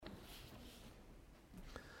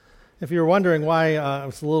If you're wondering why it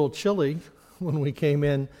was a little chilly when we came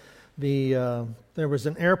in, there was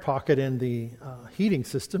an air pocket in the heating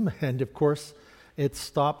system, and of course it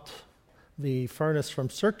stopped the furnace from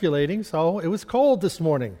circulating, so it was cold this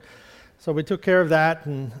morning. So we took care of that,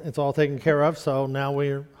 and it's all taken care of, so now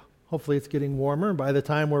hopefully it's getting warmer. By the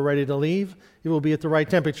time we're ready to leave, it will be at the right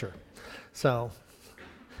temperature. So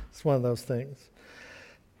it's one of those things.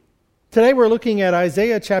 Today we're looking at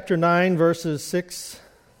Isaiah chapter 9, verses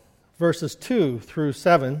 2 through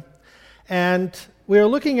 7, and we're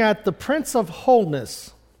looking at the Prince of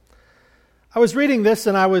Wholeness. I was reading this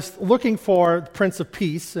and I was looking for the Prince of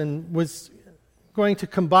Peace and was going to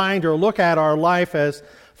combine or look at our life as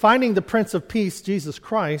finding the Prince of Peace, Jesus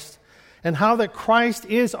Christ, and how that Christ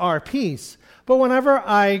is our peace. But whenever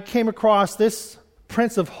I came across this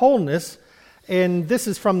Prince of Wholeness, and this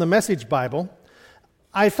is from the Message Bible,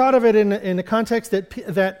 I thought of it in the context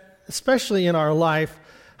that especially in our life,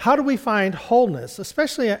 how do we find wholeness,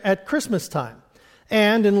 especially at Christmas time?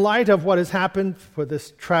 And in light of what has happened for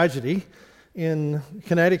this tragedy in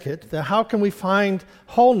Connecticut, how can we find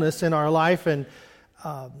wholeness in our life, and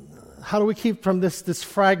how do we keep from this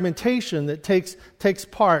fragmentation that takes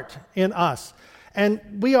part in us? And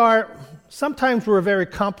sometimes we're very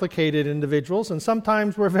complicated individuals, and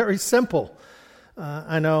sometimes we're very simple.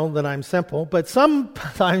 I know that I'm simple, but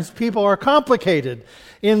sometimes people are complicated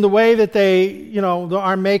in the way that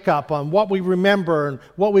our makeup on what we remember and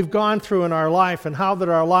what we've gone through in our life, and how that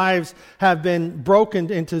our lives have been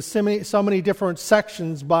broken into so many different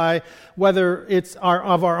sections by whether it's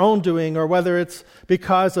of our own doing or whether it's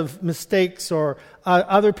because of mistakes or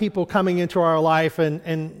other people coming into our life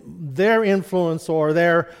and their influence or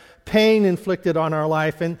their pain inflicted on our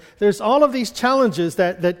life. And there's all of these challenges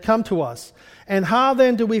that come to us. And how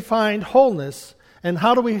then do we find wholeness, and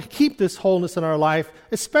how do we keep this wholeness in our life,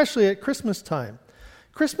 especially at Christmas time?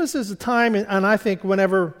 Christmas is a time, and I think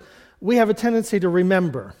whenever we have a tendency to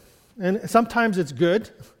remember, and sometimes it's good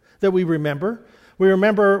that we remember. We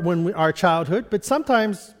remember our childhood, but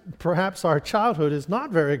sometimes perhaps our childhood is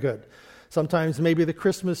not very good. Sometimes maybe the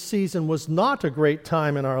Christmas season was not a great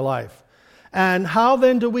time in our life. And how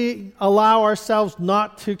then do we allow ourselves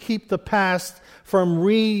not to keep the past from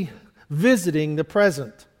revisiting the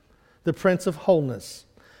present, the Prince of Wholeness?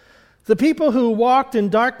 The people who walked in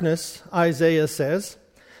darkness, Isaiah says,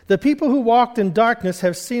 the people who walked in darkness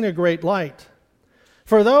have seen a great light.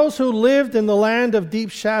 For those who lived in the land of deep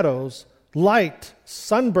shadows, light,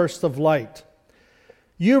 sunburst of light.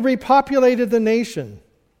 You repopulated the nation.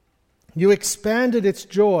 You expanded its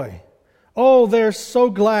joy. Oh, they're so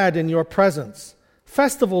glad in your presence.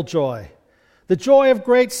 Festival joy, the joy of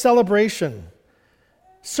great celebration.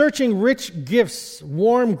 Sharing rich gifts and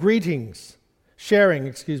warm greetings.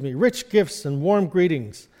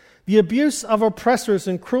 The abuse of oppressors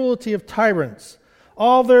and cruelty of tyrants.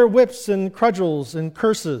 All their whips and cudgels and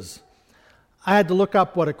curses. I had to look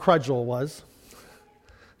up what a cudgel was. Do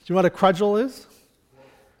you know what a cudgel is?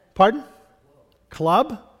 Pardon?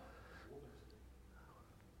 Club?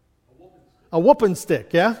 A whooping stick,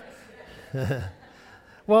 yeah?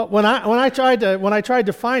 Well, when I tried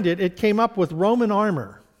to find it, it came up with Roman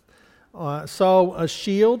armor. So a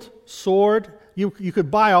shield, sword. You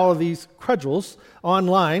could buy all of these cudgels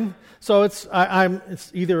online. So it's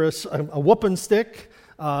either a whooping stick,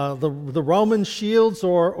 the Roman shields,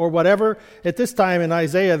 or whatever. At this time in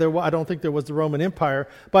Isaiah, I don't think there was the Roman Empire,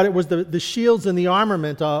 but it was the shields and the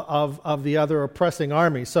armament of the other oppressing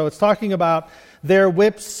army. So it's talking about their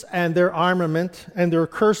whips and their armament and their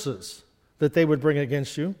curses that they would bring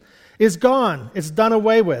against you is gone. It's done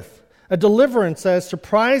away with. A deliverance as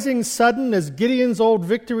surprising, sudden as Gideon's old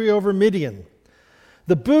victory over Midian.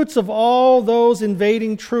 The boots of all those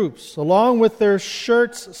invading troops, along with their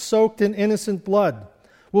shirts soaked in innocent blood,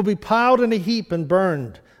 will be piled in a heap and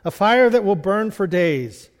burned, a fire that will burn for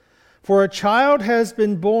days. For a child has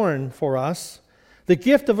been born for us, the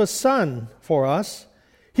gift of a son for us.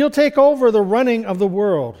 He'll take over the running of the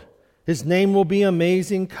world. His name will be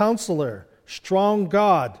Amazing Counselor, Strong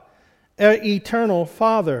God, Eternal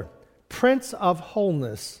Father, Prince of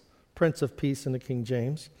Wholeness, Prince of Peace in the King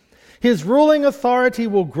James. His ruling authority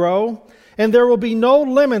will grow, and there will be no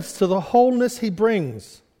limits to the wholeness he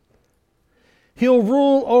brings. He'll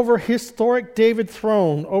rule over historic David's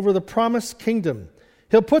throne, over the promised kingdom.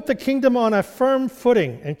 He'll put the kingdom on a firm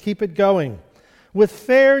footing and keep it going, with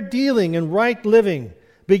fair dealing and right living,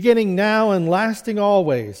 beginning now and lasting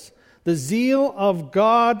always. The zeal of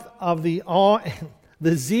God of the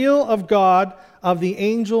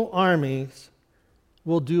angel armies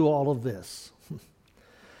will do all of this.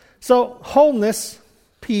 So wholeness,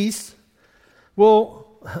 peace, will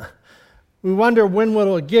We wonder, when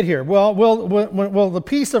will it get here? Well, will the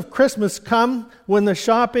peace of Christmas come when the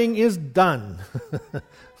shopping is done?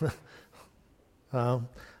 How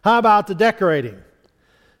about the decorating?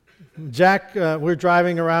 Jack, we're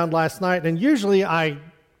driving around last night, and usually I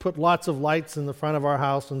put lots of lights in the front of our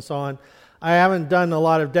house and so on. I haven't done a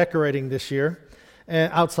lot of decorating this year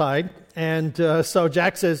outside, and so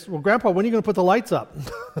Jack says, well, Grandpa, when are you going to put the lights up?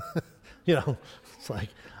 It's like,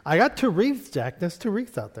 I got 2 wreaths, Jack. There's 2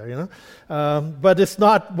 wreaths out there, but it's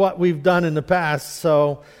not what we've done in the past.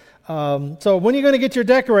 So when are you going to get your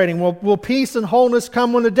decorating? Will peace and wholeness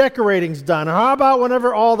come when the decorating's done? Or how about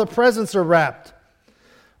whenever all the presents are wrapped?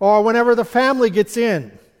 Or whenever the family gets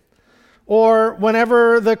in? Or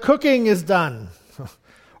whenever the cooking is done?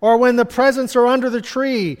 Or when the presents are under the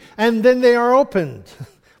tree and then they are opened?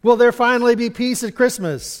 Will there finally be peace at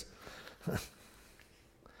Christmas?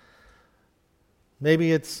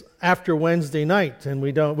 Maybe it's after Wednesday night and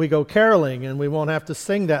we go caroling and we won't have to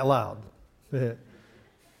sing that loud. How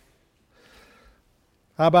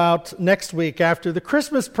about next week after the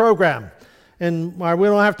Christmas program and we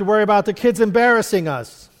don't have to worry about the kids embarrassing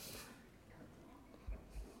us?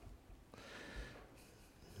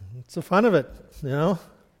 It's the fun of it, You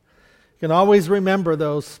can always remember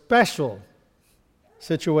those special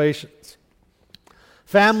situations.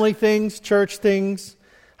 Family things, church things.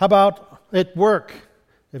 How about at work?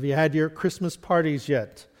 Have you had your Christmas parties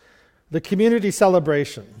yet? The community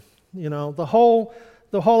celebration, the whole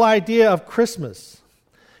idea of Christmas.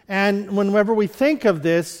 And whenever we think of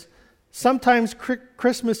this, sometimes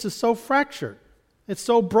Christmas is so fractured. It's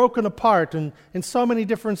so broken apart in so many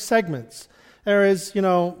different segments. There is,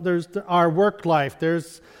 there's our work life,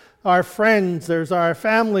 there's our friends, there's our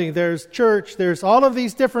family, there's church, there's all of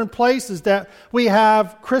these different places that we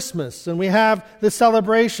have Christmas and we have the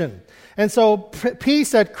celebration. And so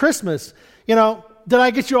peace at Christmas, did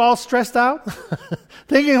I get you all stressed out?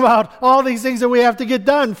 Thinking about all these things that we have to get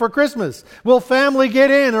done for Christmas. Will family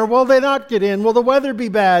get in or will they not get in? Will the weather be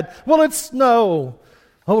bad? Will it snow?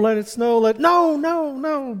 Oh, let it snow.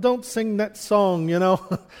 No, don't sing that song,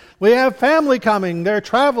 We have family coming, they're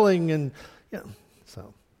traveling, and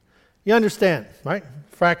so you understand, right?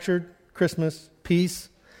 Fractured Christmas, peace.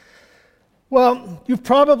 Well, you've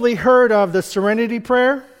probably heard of the Serenity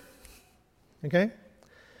Prayer, okay?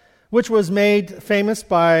 Which was made famous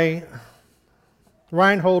by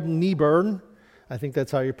Reinhold Niebuhr. I think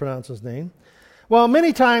that's how you pronounce his name. Well,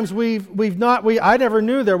 many times I never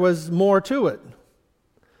knew there was more to it.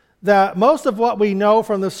 That most of what we know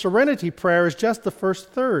from the Serenity Prayer is just the first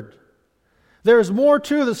third. There's more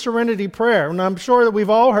to the Serenity Prayer, and I'm sure that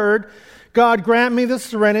we've all heard, God grant me the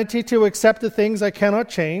serenity to accept the things I cannot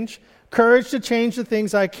change, courage to change the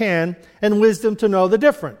things I can, and wisdom to know the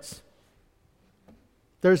difference.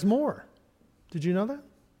 There's more. Did you know that?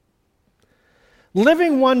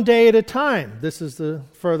 Living one day at a time. This is the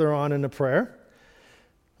further on in the prayer.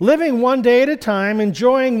 Living one day at a time,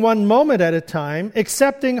 enjoying one moment at a time,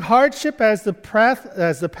 accepting hardship as the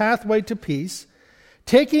pathway to peace,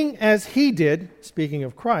 taking as he did, speaking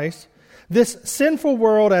of Christ, this sinful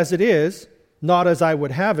world as it is, not as I would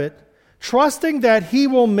have it, trusting that he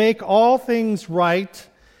will make all things right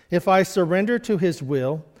if I surrender to his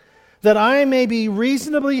will, that I may be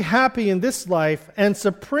reasonably happy in this life and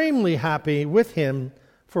supremely happy with him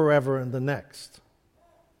forever in the next.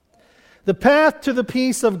 The path to the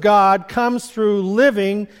peace of God comes through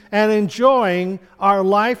living and enjoying our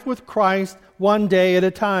life with Christ one day at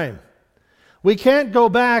a time. We can't go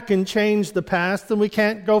back and change the past, and we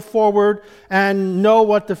can't go forward and know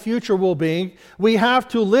what the future will be. We have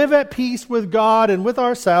to live at peace with God and with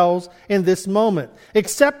ourselves in this moment,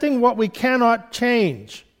 accepting what we cannot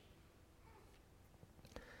change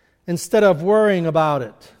instead of worrying about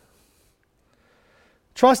it.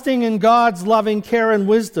 Trusting in God's loving care and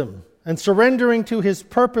wisdom, and surrendering to his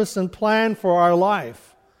purpose and plan for our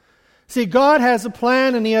life. See, God has a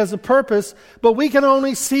plan and he has a purpose, but we can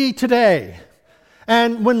only see today.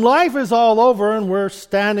 And when life is all over and we're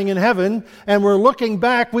standing in heaven and we're looking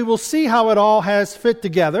back, we will see how it all has fit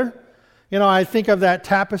together. I think of that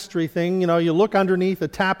tapestry thing. You look underneath a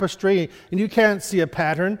tapestry and you can't see a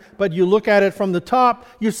pattern, but you look at it from the top,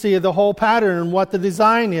 you see the whole pattern and what the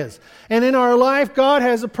design is. And in our life, God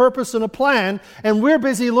has a purpose and a plan, and we're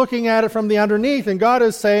busy looking at it from the underneath, and God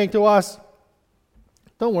is saying to us,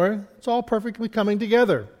 don't worry, it's all perfectly coming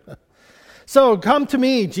together. So come to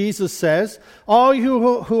me, Jesus says, all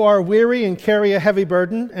you who are weary and carry a heavy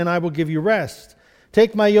burden, and I will give you rest.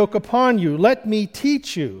 Take my yoke upon you. Let me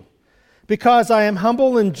teach you. Because I am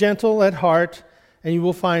humble and gentle at heart, and you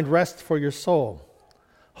will find rest for your soul.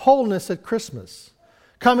 Wholeness at Christmas.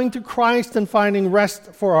 Coming to Christ and finding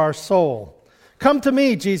rest for our soul. Come to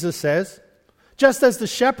me, Jesus says, just as the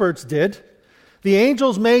shepherds did. The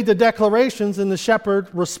angels made the declarations, and the shepherd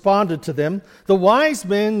responded to them. The wise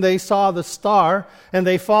men, they saw the star, and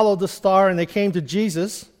they followed the star, and they came to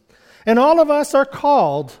Jesus. And all of us are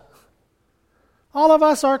called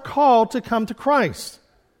to come to Christ.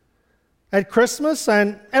 At Christmas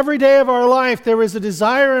and every day of our life, there is a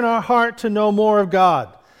desire in our heart to know more of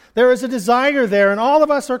God. There is a desire there, and all of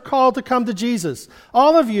us are called to come to Jesus.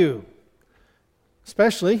 All of you,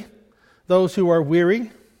 especially those who are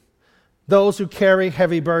weary, those who carry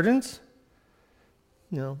heavy burdens,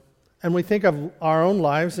 and we think of our own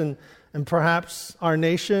lives and perhaps our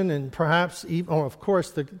nation and perhaps even, of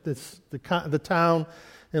course, the town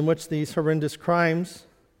in which these horrendous crimes,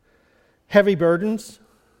 heavy burdens,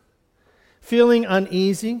 feeling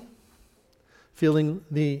uneasy, feeling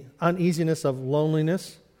the uneasiness of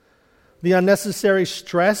loneliness, the unnecessary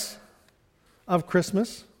stress of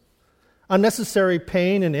Christmas, unnecessary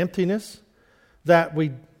pain and emptiness that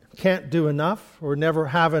we can't do enough or never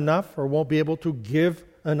have enough or won't be able to give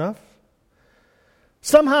enough.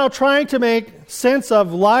 Somehow trying to make sense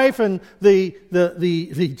of life and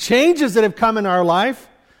the changes that have come in our life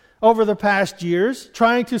over the past years,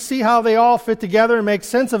 trying to see how they all fit together and make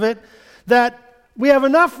sense of it, that we have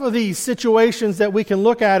enough of these situations that we can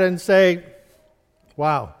look at and say,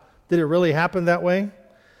 wow, did it really happen that way?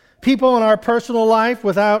 People in our personal life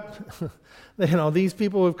without, these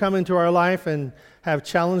people who have come into our life and have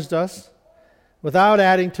challenged us, without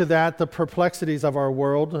adding to that the perplexities of our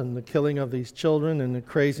world and the killing of these children and the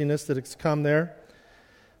craziness that has come there.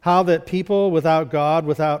 How that people without God,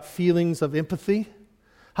 without feelings of empathy,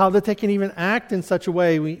 how that they can even act in such a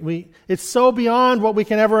way. It's so beyond what we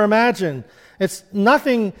can ever imagine. It's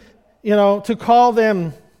nothing, to call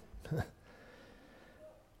them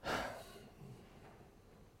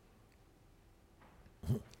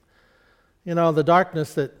the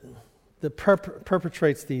darkness that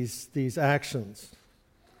perpetrates these actions.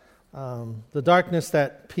 The darkness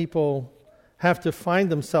that people have to find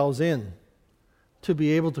themselves in to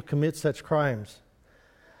be able to commit such crimes.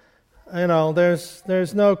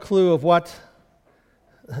 There's no clue of what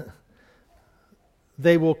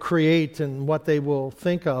they will create and what they will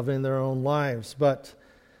think of in their own lives. But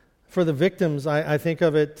for the victims, I think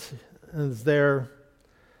of it as there's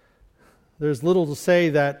little to say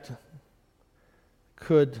that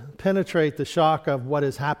could penetrate the shock of what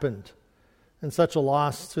has happened and such a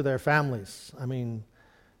loss to their families. I mean,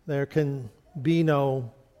 there can be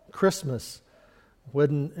no Christmas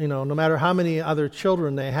when, no matter how many other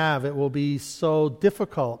children they have, it will be so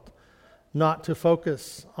difficult not to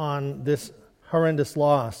focus on this horrendous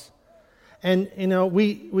loss. And,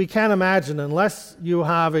 we can't imagine, unless you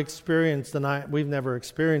have experienced, and we've never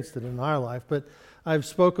experienced it in our life, but I've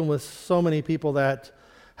spoken with so many people that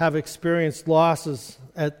have experienced losses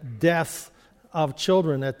at death of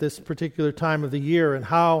children at this particular time of the year, and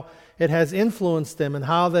how it has influenced them, and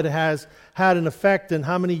how that it has had an effect, and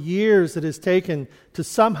how many years it has taken to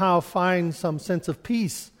somehow find some sense of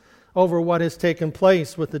peace over what has taken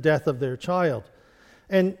place with the death of their child.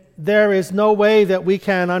 And there is no way that we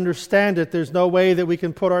can understand it. There's no way that we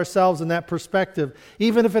can put ourselves in that perspective.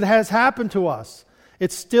 Even if it has happened to us,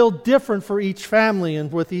 it's still different for each family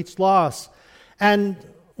and with each loss. And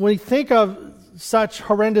when we think of such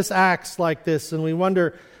horrendous acts like this, and we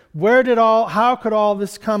wonder, how could all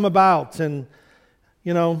this come about? And,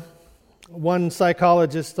 one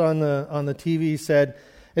psychologist on the TV said,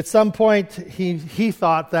 at some point he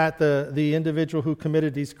thought that the individual who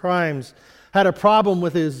committed these crimes had a problem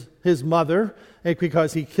with his mother,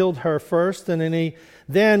 because he killed her first, and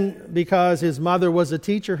then because his mother was a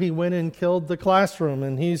teacher, he went and killed the classroom.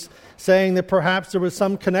 And he's saying that perhaps there was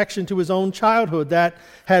some connection to his own childhood that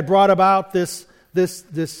had brought about this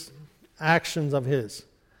actions of his.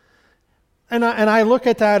 And I look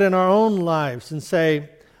at that in our own lives and say,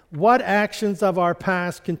 what actions of our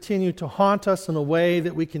past continue to haunt us in a way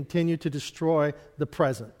that we continue to destroy the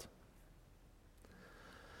present?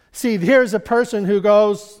 See, here's a person who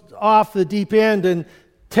goes off the deep end and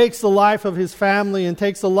takes the life of his family and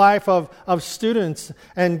takes the life of students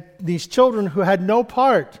and these children who had no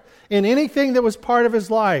part in anything that was part of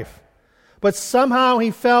his life. But somehow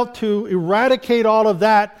he felt to eradicate all of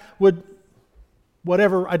that would,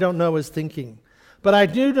 whatever, I don't know his thinking. But I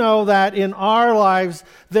do know that in our lives,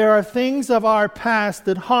 there are things of our past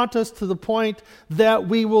that haunt us to the point that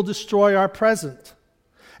we will destroy our present.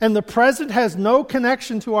 And the present has no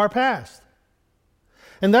connection to our past.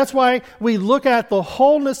 And that's why we look at the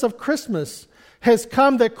wholeness of Christmas has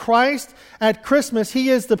come, that Christ at Christmas, He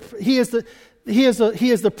is the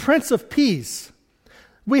Prince of Peace.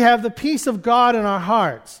 We have the peace of God in our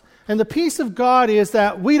hearts. And the peace of God is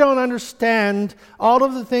that we don't understand all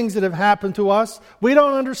of the things that have happened to us. We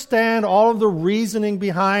don't understand all of the reasoning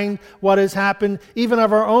behind what has happened, even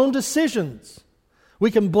of our own decisions. We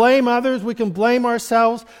can blame others, we can blame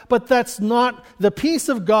ourselves, but that's not, the peace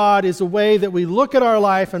of God is a way that we look at our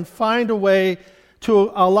life and find a way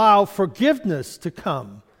to allow forgiveness to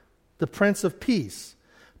come. The Prince of Peace.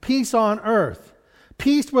 Peace on earth.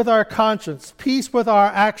 Peace with our conscience. Peace with our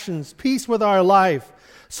actions. Peace with our life.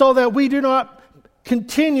 So that we do not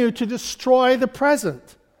continue to destroy the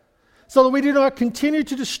present. So that we do not continue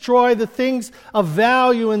to destroy the things of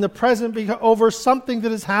value in the present over something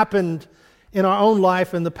that has happened in our own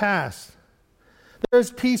life in the past. There's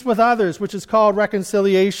peace with others, which is called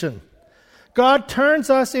reconciliation. God turns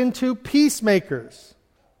us into peacemakers.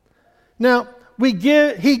 Now, He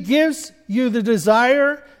gives you the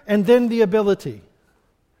desire and then the ability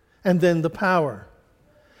and then the power.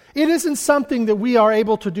 It isn't something that we are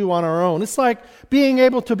able to do on our own. It's like being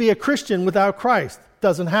able to be a Christian without Christ. It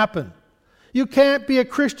doesn't happen. You can't be a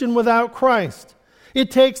Christian without Christ.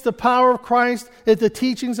 It takes the power of Christ, the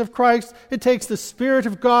teachings of Christ. It takes the Spirit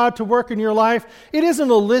of God to work in your life. It isn't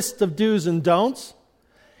a list of do's and don'ts.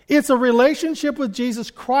 It's a relationship with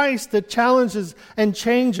Jesus Christ that challenges and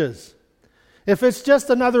changes. If it's just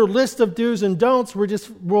another list of do's and don'ts,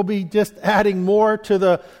 we'll be just adding more to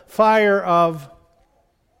the fire of,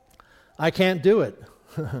 I can't do it.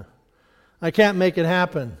 I can't make it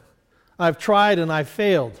happen. I've tried and I've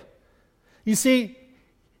failed. You see,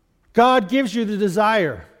 God gives you the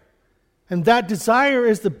desire. And that desire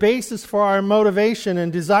is the basis for our motivation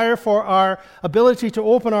and desire for our ability to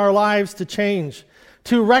open our lives to change,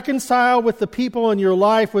 to reconcile with the people in your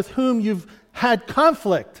life with whom you've had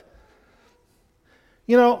conflict.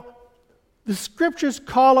 You know, the Scriptures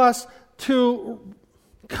call us to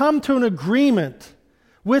come to an agreement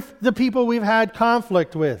with the people we've had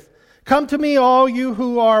conflict with. Come to me, all you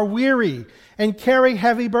who are weary and carry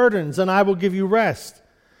heavy burdens, and I will give you rest.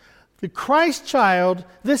 The Christ child,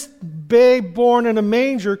 this babe born in a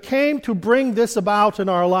manger, came to bring this about in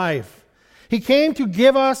our life. He came to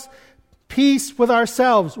give us peace with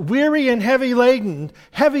ourselves, weary and heavy laden,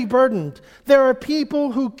 heavy burdened. There are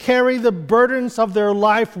people who carry the burdens of their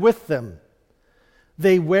life with them.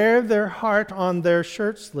 They wear their heart on their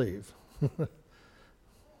shirt sleeve.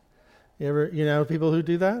 You know people who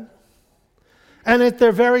do that? And that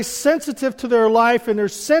they're very sensitive to their life, and they're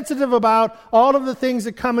sensitive about all of the things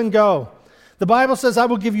that come and go. The Bible says, I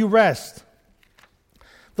will give you rest.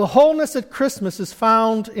 The wholeness at Christmas is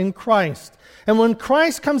found in Christ. And when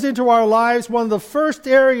Christ comes into our lives, one of the first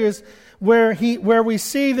areas where we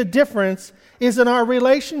see the difference is in our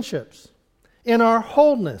relationships, in our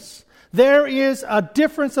wholeness. There is a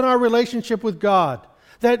difference in our relationship with God,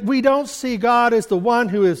 that we don't see God as the one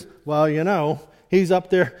who is, well, you know, He's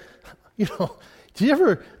up there. You know, do you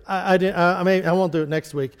ever, I won't do it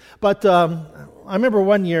next week, but I remember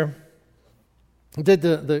one year I did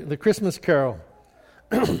the Christmas Carol.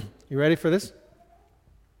 You ready for this?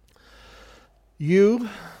 You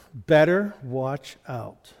better watch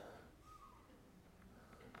out.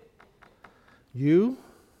 You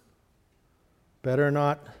better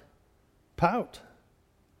not pout.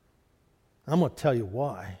 I'm going to tell you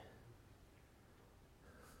why.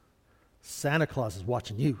 Santa Claus is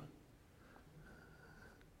watching you.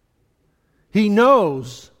 He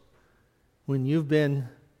knows when you've been...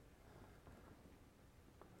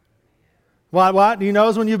 What? He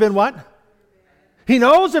knows when you've been what? He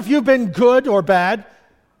knows if you've been good or bad.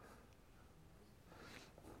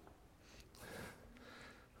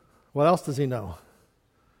 What else does He know?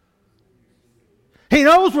 He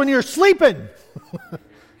knows when you're sleeping.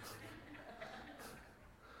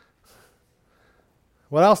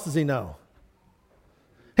 What else does He know?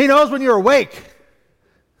 He knows when you're awake.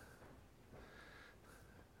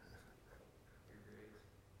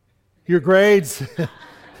 Your grades.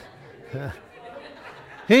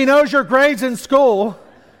 He knows your grades in school,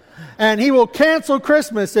 and He will cancel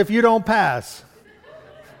Christmas if you don't pass,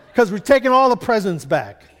 because we're taking all the presents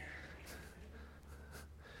back.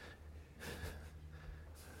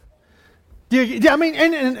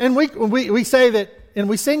 And we say that, and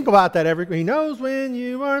we sing about that every. He knows when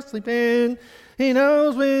you are sleeping. He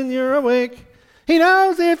knows when you're awake. He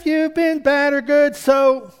knows if you've been bad or good.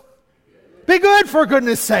 So be good, for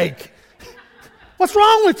goodness sake. What's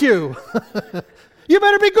wrong with you? You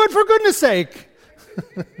better be good, for goodness sake.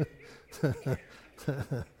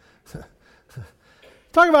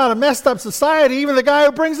 Talk about a messed up society. Even the guy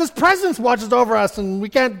who brings us presents watches over us, and we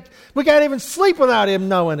can't even sleep without him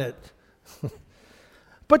knowing it.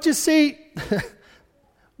 But you see,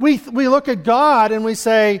 we look at God and we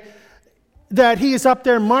say, that He's up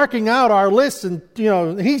there marking out our list, and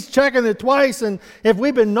He's checking it twice, and if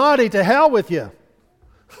we've been naughty, to hell with you.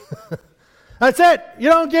 That's it. You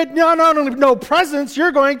don't get no presents,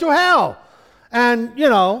 you're going to hell. And,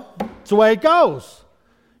 it's the way it goes.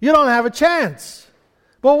 You don't have a chance.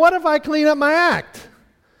 Well, what if I clean up my act?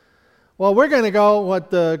 Well, we're going to go,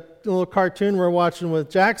 what the little cartoon we're watching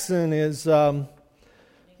with Jackson is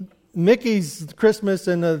Mickey's Christmas,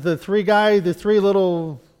 and the three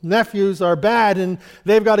little nephews are bad, and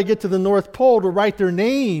they've got to get to the North Pole to write their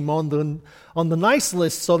name on the nice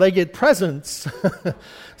list so they get presents.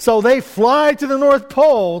 So they fly to the North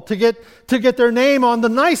Pole to get their name on the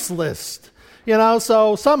nice list.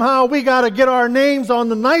 So somehow we got to get our names on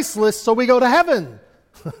the nice list so we go to heaven.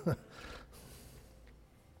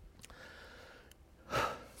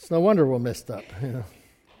 It's no wonder we're messed up.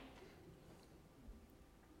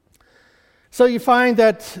 So you find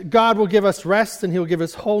that God will give us rest and He'll give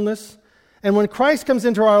us wholeness. And when Christ comes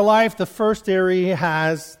into our life, the first area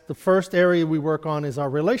we work on is our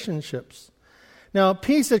relationships. Now,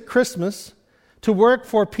 peace at Christmas, to work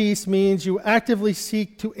for peace means you actively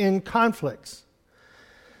seek to end conflicts.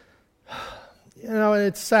 And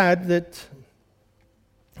it's sad that,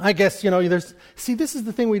 I guess, this is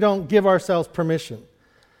the thing, we don't give ourselves permission.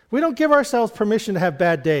 We don't give ourselves permission to have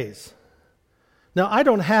bad days. Now, I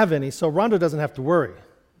don't have any, so Rhonda doesn't have to worry.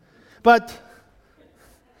 But,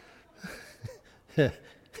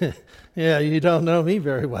 yeah, you don't know me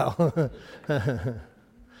very well.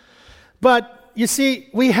 But, you see,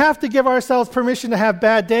 we have to give ourselves permission to have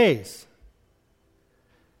bad days.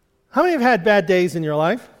 How many have had bad days in your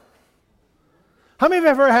life? How many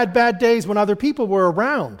have ever had bad days when other people were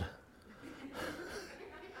around?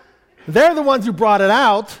 They're the ones who brought it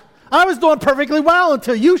out. I was doing perfectly well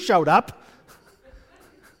until you showed up.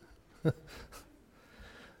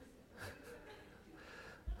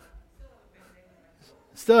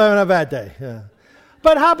 Still having a bad day, yeah.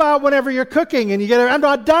 But how about whenever you're cooking and you I'm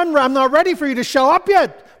not ready for you to show up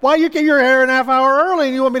yet. Why you get your hair an half hour early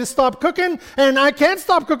and you want me to stop cooking? And I can't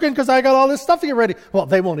stop cooking because I got all this stuff to get ready. Well,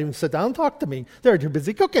 they won't even sit down and talk to me. They're too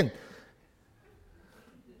busy cooking.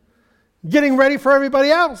 Getting ready for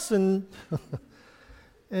everybody else and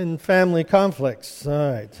family conflicts.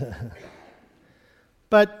 All right.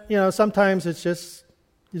 But, sometimes it's just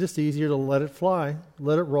easier to let it fly,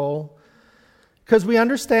 let it roll. Because we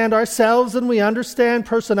understand ourselves, and we understand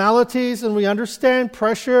personalities, and we understand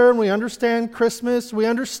pressure, and we understand Christmas, we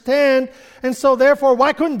understand. And so therefore,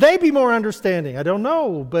 why couldn't they be more understanding? I don't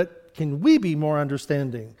know, but can we be more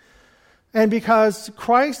understanding? And because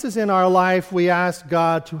Christ is in our life, we ask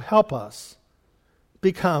God to help us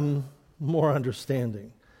become more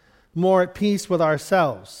understanding, more at peace with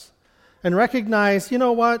ourselves, and recognize,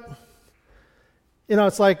 what?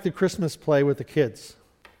 It's like the Christmas play with the kids.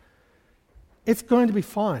 It's going to be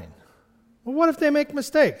fine. Well, what if they make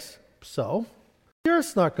mistakes? So, the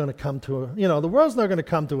earth's not going to come to the world's not going to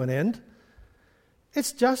come to an end.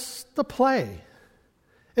 It's just the play.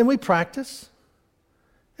 And we practice,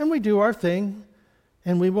 and we do our thing,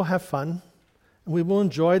 and we will have fun, and we will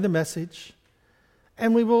enjoy the message,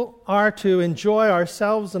 and we are to enjoy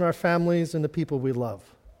ourselves and our families and the people we love.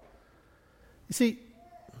 You see,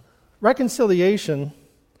 reconciliation,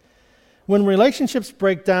 when relationships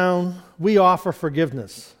break down, we offer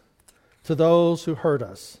forgiveness to those who hurt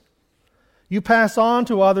us. You pass on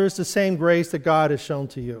to others the same grace that God has shown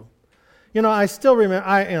to you. I still remember,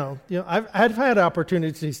 I've had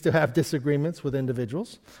opportunities to have disagreements with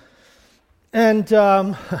individuals. And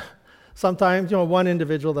sometimes, one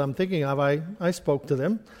individual that I'm thinking of, I spoke to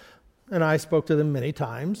them. And I spoke to them many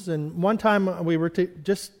times. And one time we were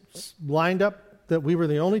just lined up that we were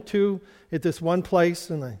the only two at this one place,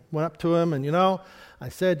 and I went up to him, and I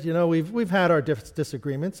said, we've had our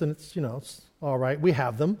disagreements, and it's all right, we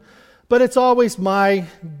have them, but it's always my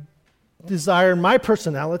desire, my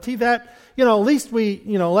personality that at least we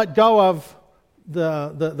let go of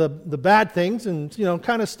the bad things, and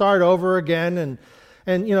kind of start over again,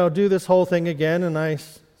 and do this whole thing again. And I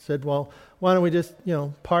said, well, why don't we just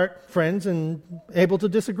part friends and able to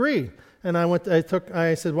disagree? And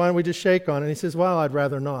I said, why don't we just shake on it? And he says, well, I'd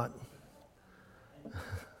rather not.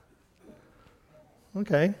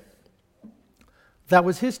 Okay. That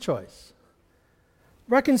was his choice.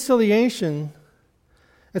 Reconciliation,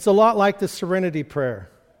 it's a lot like the Serenity Prayer.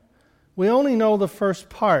 We only know the first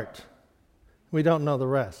part. We don't know the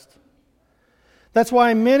rest. That's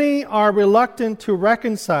why many are reluctant to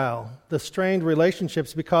reconcile the strained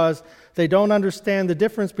relationships, because they don't understand the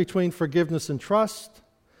difference between forgiveness and trust,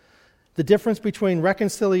 the difference between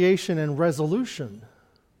reconciliation and resolution.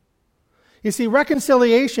 You see,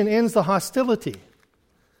 reconciliation ends the hostility.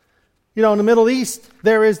 You know, in the Middle East,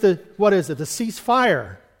 there is the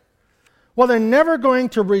ceasefire. Well, they're never going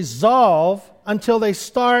to resolve until they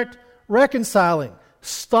start reconciling.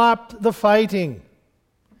 Stop the fighting.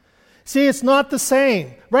 See, it's not the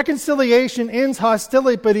same. Reconciliation ends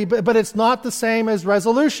hostility, but it's not the same as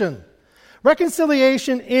resolution.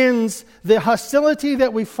 Reconciliation ends the hostility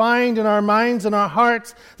that we find in our minds and our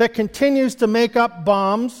hearts that continues to make up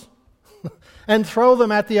bombs and throw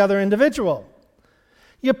them at the other individual.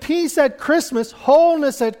 Your peace at Christmas,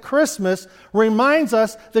 wholeness at Christmas, reminds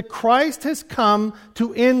us that Christ has come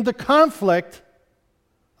to end the conflict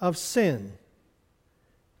of sin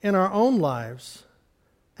in our own lives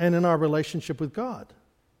and in our relationship with God.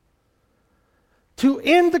 To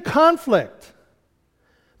end the conflict.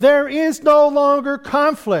 There is no longer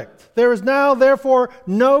conflict. There is now, therefore,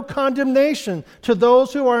 no condemnation to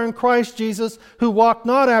those who are in Christ Jesus, who walk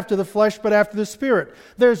not after the flesh, but after the Spirit.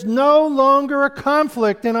 There's no longer a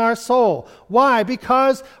conflict in our soul. Why?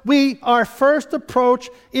 Because our first approach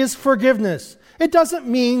is forgiveness. It doesn't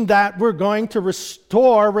mean that we're going to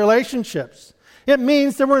restore relationships. It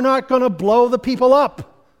means that we're not going to blow the people up.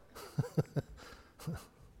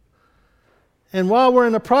 And while we're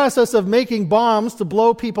in the process of making bombs to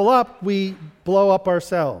blow people up, we blow up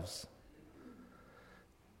ourselves.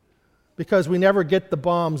 Because we never get the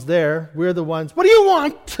bombs there. We're the ones, what do you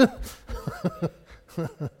want?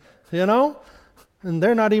 You know? And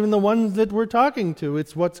they're not even the ones that we're talking to.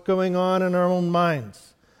 It's what's going on in our own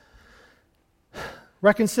minds.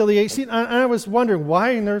 Reconciliation. I was wondering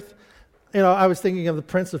why on earth, I was thinking of the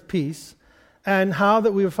Prince of Peace. And how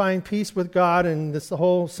that we would find peace with God and the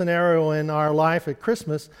whole scenario in our life at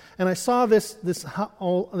Christmas. And I saw this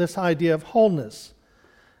idea of wholeness.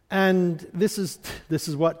 And this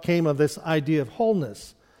is what came of this idea of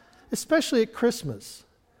wholeness, especially at Christmas.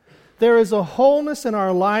 There is a wholeness in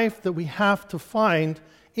our life that we have to find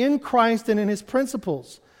in Christ and in His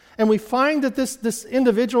principles. And we find that this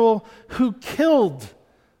individual who killed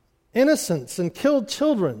innocents and killed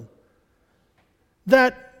children,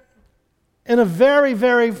 that in a very,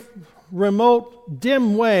 very remote,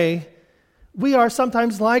 dim way, we are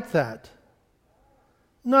sometimes like that.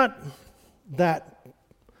 Not that,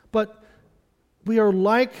 but we are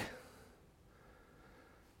like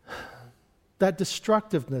that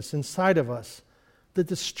destructiveness inside of us that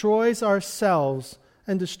destroys ourselves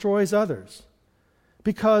and destroys others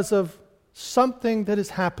because of something that has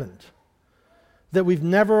happened that we've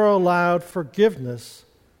never allowed forgiveness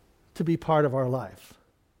to be part of our life.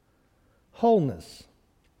 Wholeness.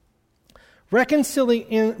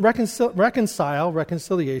 Reconciliation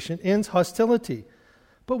ends hostility.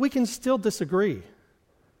 But we can still disagree.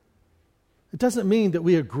 It doesn't mean that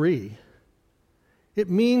we agree. It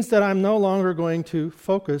means that I'm no longer going to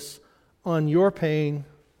focus on your pain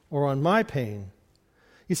or on my pain.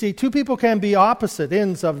 You see, two people can be opposite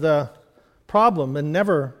ends of the problem and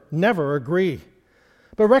never agree.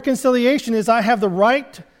 But reconciliation is I have the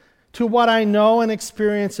right to what I know and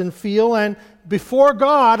experience and feel, and before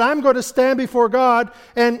God, I'm going to stand before God,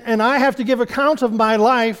 and I have to give account of my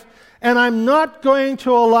life, and I'm not going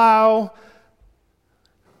to allow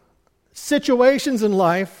situations in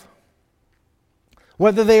life,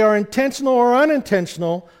 whether they are intentional or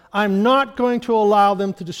unintentional, I'm not going to allow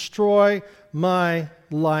them to destroy my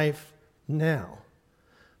life now.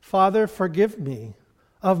 Father, forgive me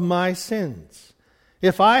of my sins.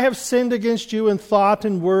 If I have sinned against you in thought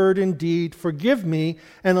and word and deed, forgive me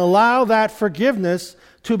and allow that forgiveness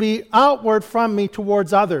to be outward from me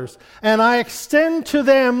towards others. And I extend to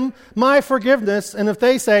them my forgiveness, and if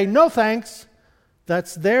they say, no thanks,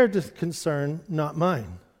 that's their concern, not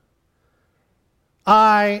mine.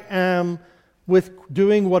 I am with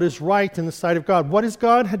doing what is right in the sight of God. What has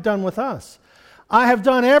God had done with us? I have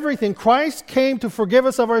done everything. Christ came to forgive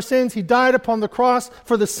us of our sins. He died upon the cross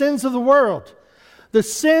for the sins of the world. The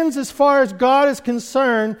sins, as far as God is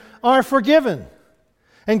concerned, are forgiven.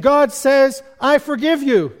 And God says, I forgive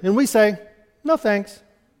you. And we say, no thanks.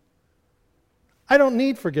 I don't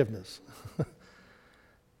need forgiveness.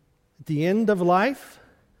 At the end of life,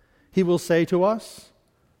 He will say to us,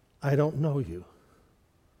 I don't know you.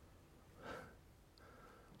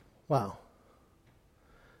 Wow.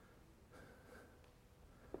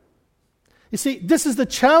 You see, this is the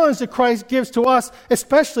challenge that Christ gives to us,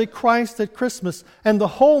 especially Christ at Christmas and the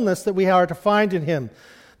wholeness that we are to find in Him.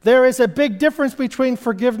 There is a big difference between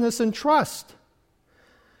forgiveness and trust.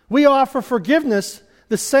 We offer forgiveness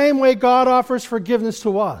the same way God offers forgiveness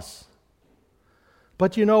to us.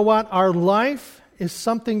 But you know what? Our life is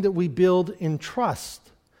something that we build in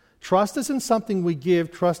trust. Trust isn't something we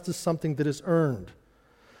give. Trust is something that is earned.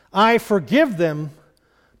 I forgive them,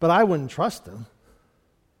 but I wouldn't trust them.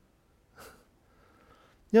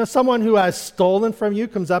 You know, someone who has stolen from you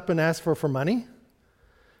comes up and asks for money.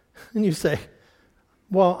 And you say,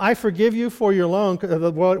 well, I forgive you for your loan,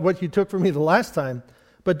 what you took from me the last time,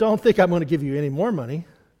 but don't think I'm going to give you any more money.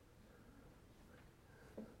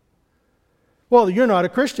 Well, you're not a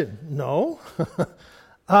Christian. No.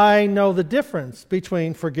 I know the difference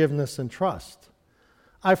between forgiveness and trust.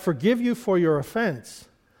 I forgive you for your offense,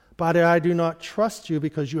 but I do not trust you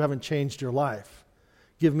because you haven't changed your life.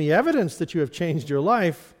 Give me evidence that you have changed your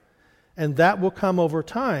life, and that will come over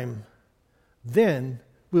time. Then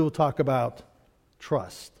we will talk about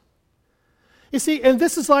trust. You see, and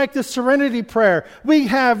this is like the serenity prayer. We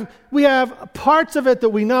have parts of it that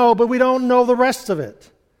we know, but we don't know the rest of it.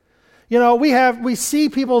 You know, we see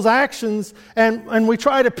people's actions and we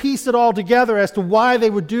try to piece it all together as to why they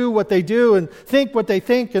would do what they do and think what they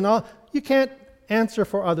think and all. You can't answer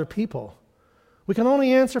for other people. We can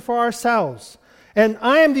only answer for ourselves. And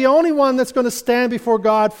I am the only one that's going to stand before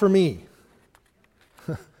God for me.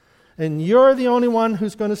 And you're the only one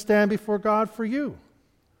who's going to stand before God for you.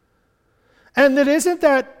 And it isn't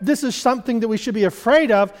that this is something that we should be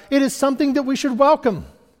afraid of. It is something that we should welcome.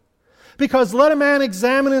 Because let a man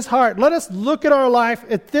examine his heart. Let us look at our life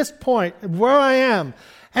at this point, where I am.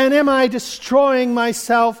 And am I destroying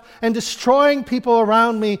myself and destroying people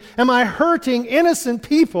around me? Am I hurting innocent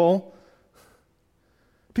people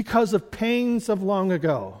because of pains of long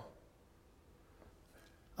ago?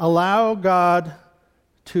 Allow God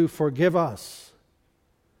to forgive us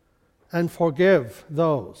and forgive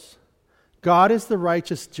those. God is the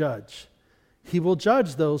righteous judge. He will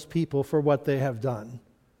judge those people for what they have done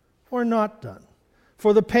or not done,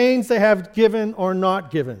 for the pains they have given or not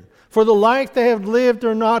given, for the life they have lived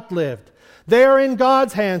or not lived. They are in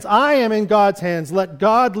God's hands. I am in God's hands. Let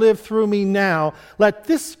God live through me now. Let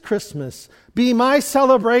this Christmas be my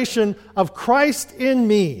celebration of Christ in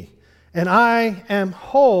me, and I am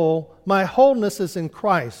whole. My wholeness is in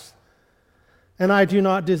Christ, and I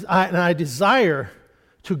desire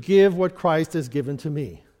to give what Christ has given to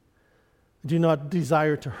me. I do not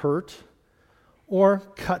desire to hurt or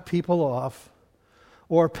cut people off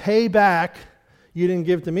or pay back. You didn't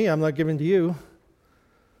give to me, I'm not giving to you.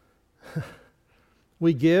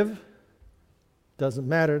 We give, doesn't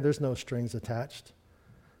matter, there's no strings attached.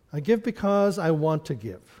 I give because I want to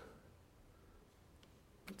give.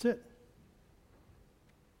 That's it.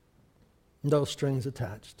 No strings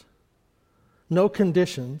attached. No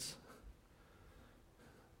conditions.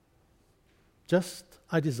 Just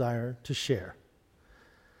I desire to share.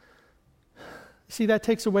 See, that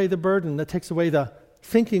takes away the burden, that takes away the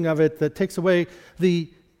thinking of it, that takes away the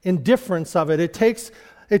indifference of it. It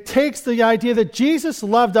takes the idea that Jesus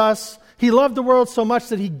loved us. He loved the world so much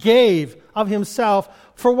that he gave of himself.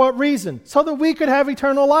 For what reason? So that we could have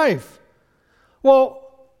eternal life. Well,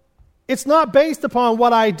 it's not based upon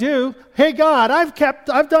what I do. Hey God,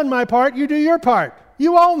 I've done my part, you do your part.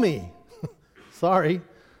 You owe me. Sorry.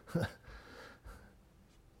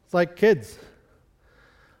 It's like kids.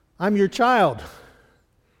 I'm your child.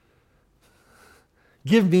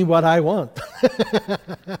 Give me what I want.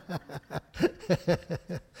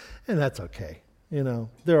 And that's okay. You know,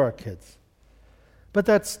 there are kids. But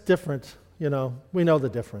that's different, you know. We know the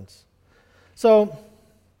difference. So,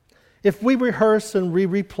 if we rehearse and we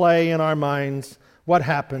replay in our minds what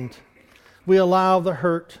happened, we allow the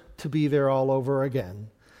hurt to be there all over again.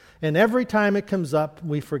 And every time it comes up,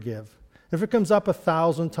 we forgive. If it comes up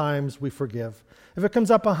 1,000 times, we forgive. If it comes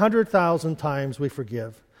up 100,000 times, we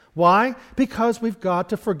forgive. Why? Because we've got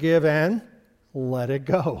to forgive and let it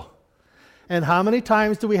go. And how many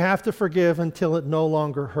times do we have to forgive until it no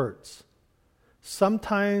longer hurts?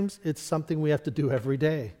 Sometimes it's something we have to do every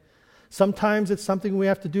day. Sometimes it's something we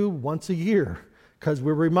have to do once a year because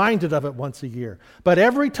we're reminded of it once a year. But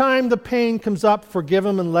every time the pain comes up, forgive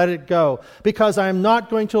them and let it go, because I'm not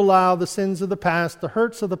going to allow the sins of the past, the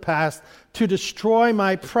hurts of the past, to destroy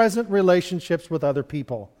my present relationships with other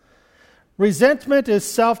people. Resentment is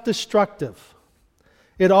self-destructive.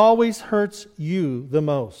 It always hurts you the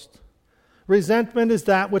most. Resentment is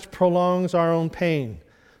that which prolongs our own pain.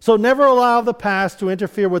 So never allow the past to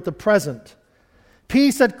interfere with the present.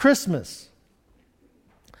 Peace at Christmas.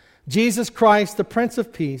 Jesus Christ, the Prince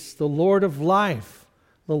of Peace, the Lord of life,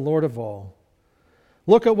 the Lord of all.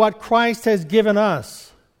 Look at what Christ has given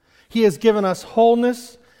us. He has given us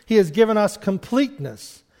wholeness. He has given us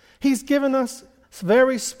completeness. He's given us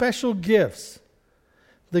very special gifts.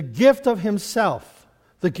 The gift of himself,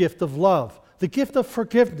 the gift of love, the gift of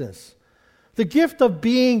forgiveness, the gift of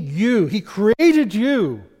being you. He created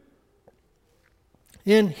you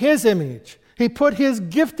in his image. He put his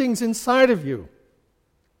giftings inside of you.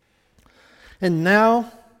 And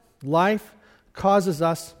now life causes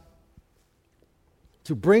us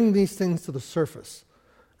to bring these things to the surface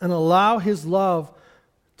and allow His love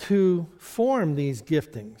to form these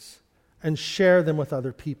giftings and share them with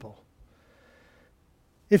other people.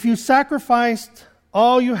 If you sacrificed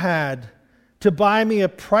all you had to buy me a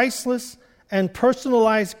priceless and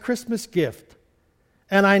personalized Christmas gift,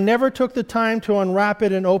 and I never took the time to unwrap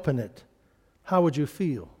it and open it, how would you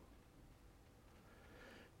feel?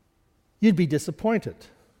 You'd be disappointed.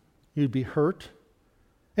 You'd be hurt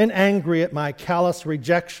and angry at my callous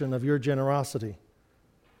rejection of your generosity.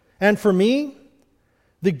 And for me,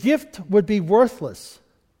 the gift would be worthless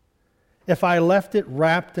if I left it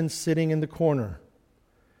wrapped and sitting in the corner.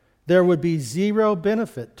 There would be zero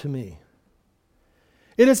benefit to me.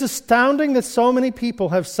 It is astounding that so many people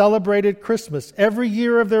have celebrated Christmas every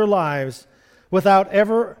year of their lives without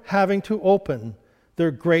ever having to open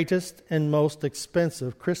their greatest and most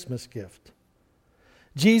expensive Christmas gift.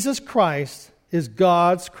 Jesus Christ is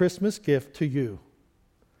God's Christmas gift to you.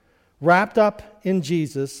 Wrapped up in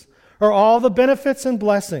Jesus are all the benefits and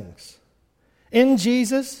blessings. In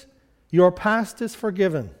Jesus, your past is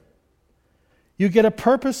forgiven. You get a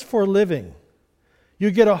purpose for living. You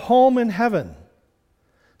get a home in heaven.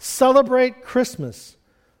 Celebrate Christmas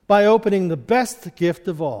by opening the best gift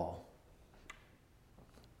of all,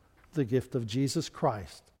 the gift of Jesus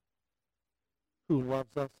Christ, who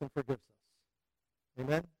loves us and forgives us.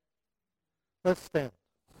 Amen? Let's stand.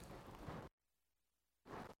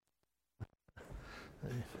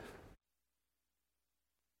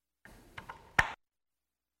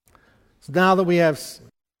 So now that we have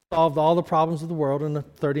solved all the problems of the world in a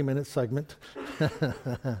 30-minute segment,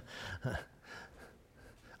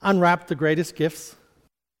 unwrap the greatest gifts.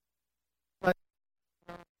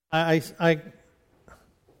 I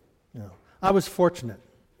was fortunate.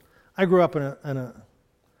 I grew up in a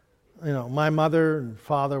my mother and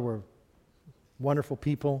father were wonderful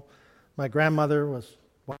people. My grandmother was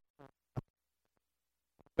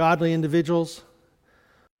godly individuals.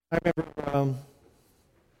 I remember,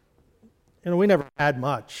 we never had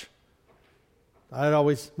much.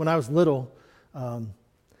 When I was little,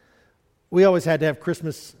 we always had to have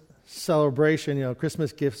Christmas celebration,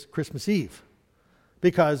 Christmas gifts, Christmas Eve,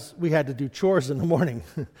 because we had to do chores in the morning.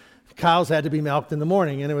 Cows had to be milked in the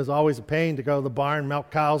morning, and it was always a pain to go to the barn, milk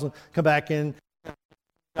cows, and come back in,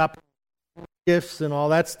 up gifts and all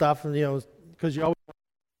that stuff, and because you always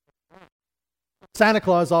Santa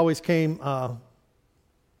Claus always came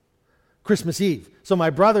Christmas Eve. So my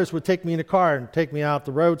brothers would take me in a car and take me out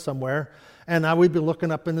the road somewhere, and we'd be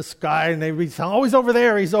looking up in the sky, and they'd be saying, "Oh, he's over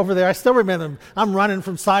there, he's over there." I still remember them. I'm running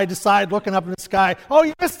from side to side, looking up in the sky. "Oh,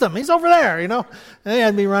 you missed him, he's over there," And they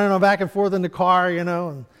had me running back and forth in the car,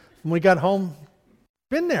 and when we got home,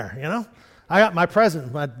 been there, I got my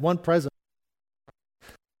present, my one present.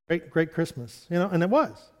 Great Christmas, and it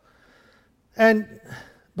was.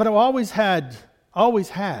 But I always had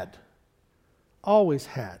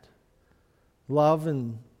love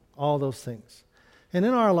and all those things. And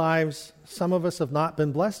in our lives, some of us have not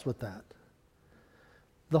been blessed with that.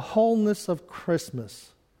 The wholeness of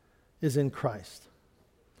Christmas is in Christ.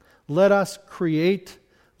 Let us create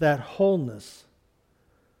that wholeness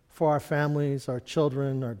for our families, our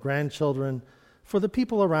children, our grandchildren, for the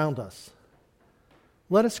people around us.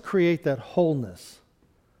 Let us create that wholeness.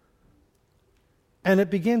 And it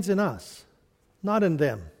begins in us, not in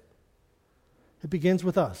them. It begins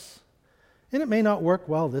with us. And it may not work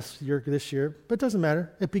well this year, but it doesn't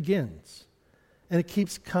matter. It begins. And it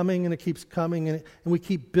keeps coming, and it keeps coming, and we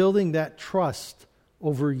keep building that trust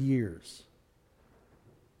over years.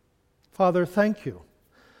 Father, thank you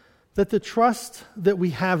that the trust that we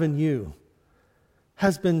have in you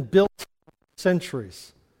has been built for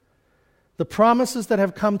centuries. The promises that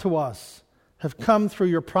have come to us have come through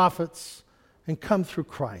your prophets and come through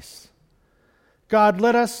Christ. God,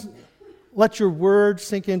 let your word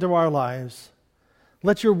sink into our lives.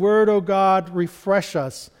 Let your word, O God, refresh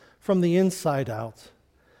us from the inside out.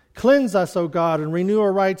 Cleanse us, O God, and renew a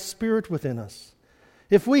right spirit within us.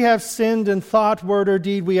 If we have sinned in thought, word, or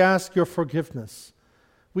deed, we ask your forgiveness.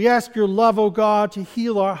 We ask your love, O God, to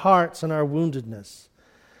heal our hearts and our woundedness.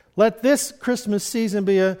 Let this Christmas season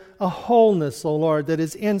be a wholeness, O Lord, that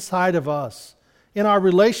is inside of us, in our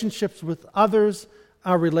relationships with others,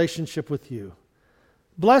 our relationship with you.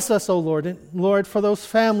 Bless us, O Lord, and Lord, for those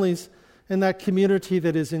families in that community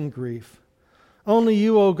that is in grief. Only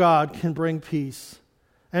you, O God, can bring peace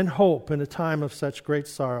and hope in a time of such great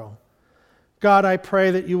sorrow. God, I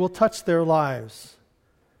pray that you will touch their lives.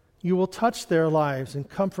 You will touch their lives and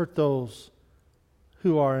comfort those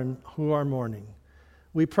who are mourning.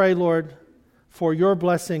 We pray, Lord, for your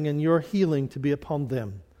blessing and your healing to be upon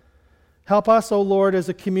them. Help us, O Lord, as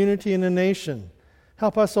a community and a nation.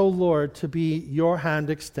 Help us, O Lord, to be your hand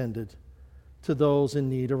extended to those in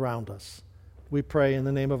need around us. We pray in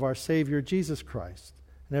the name of our Savior, Jesus Christ.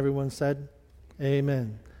 And everyone said,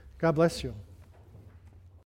 Amen. God bless you.